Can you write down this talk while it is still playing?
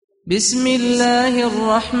بسم الله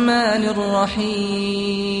الرحمن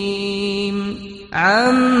الرحيم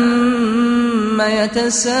عم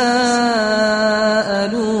يتساءلون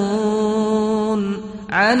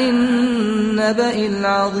عن النبأ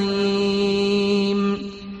العظيم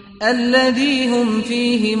الذي هم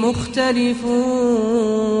فيه مختلفون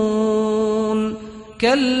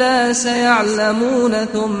كلا سيعلمون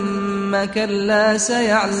ثم كلا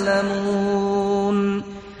سيعلمون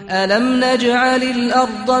ألم نجعل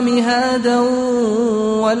الأرض مهادا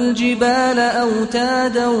والجبال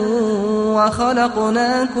أوتادا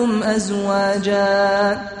وخلقناكم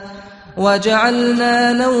أزواجا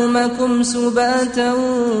وجعلنا نومكم سباتا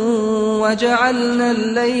وجعلنا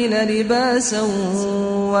الليل لباسا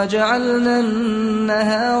وجعلنا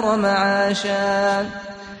النهار معاشا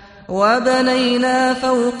وبنينا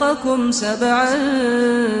فوقكم سبعا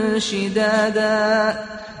شدادا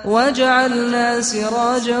وجعلنا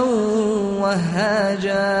سراجا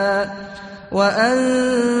وهاجا وأنزلنا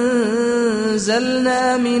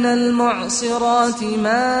من المعصرات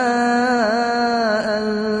ماء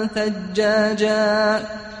ثجاجا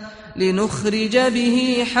لنخرج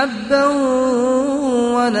به حبا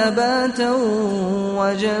ونباتا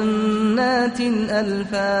وجنات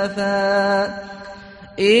ألفافا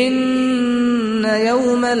إن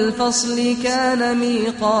يوم الفصل كان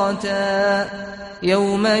ميقاتا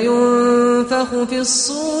يوم ينفخ في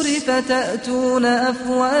الصور فتأتون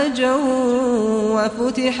أفواجا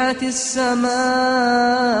وفتحت السماء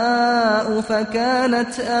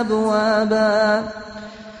فكانت أبوابا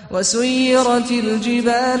وسيرت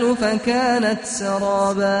الجبال فكانت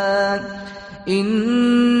سرابا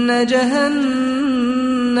إن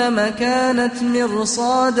جهنم كانت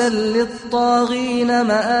مرصادا للطاغين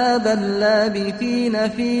مآبا لابثين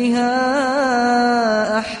فيها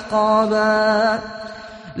أحقابا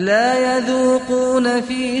لا يذوقون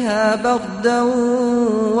فيها بردا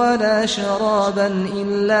ولا شرابا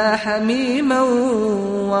إلا حميما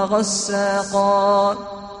وغساقا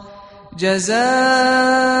جزاء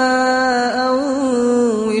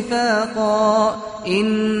وفاقا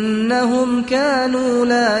إنهم كانوا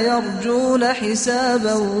لا يرجون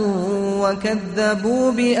حسابا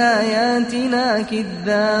وكذبوا بآياتنا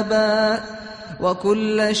كذابا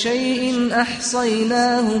وكل شيء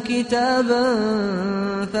أحصيناه كتابا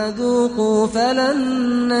فذوقوا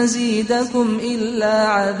فلن نزيدكم إلا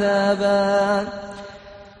عذابا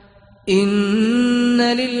إن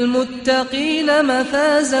للمتقين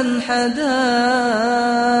مفازا حدائق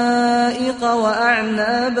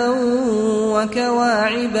وأعنابا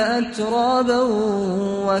وكواعب أترابا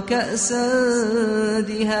وكأسا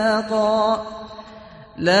دهاقا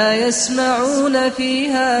لا يسمعون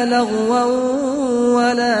فيها لغوا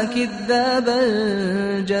ولا كذابا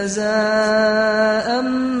جزاء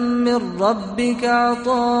من ربك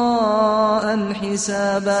عطاء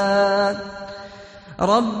حسابا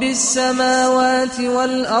رب السماوات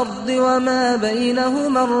والأرض وما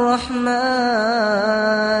بينهما الرحمن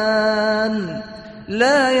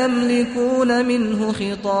لا يملكون منه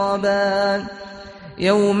خطابا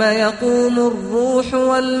يوم يقوم الروح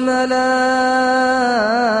والملائكة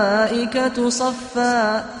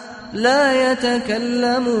صفا لا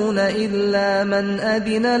يتكلمون إلا من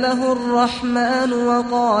أذن له الرحمن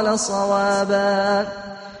وقال صوابا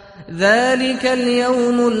ذلك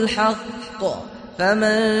اليوم الحق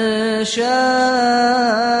فمن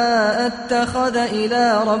شاء اتخذ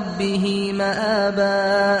إلى ربه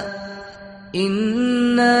مآبا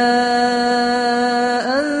إنا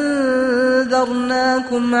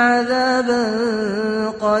أنذرناكم عذابا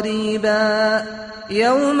قريبا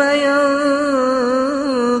يوم ينظر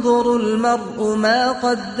المرء ما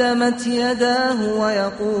قدمت يداه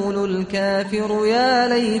ويقول الكافر يا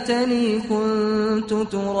ليتني كنت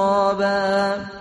ترابا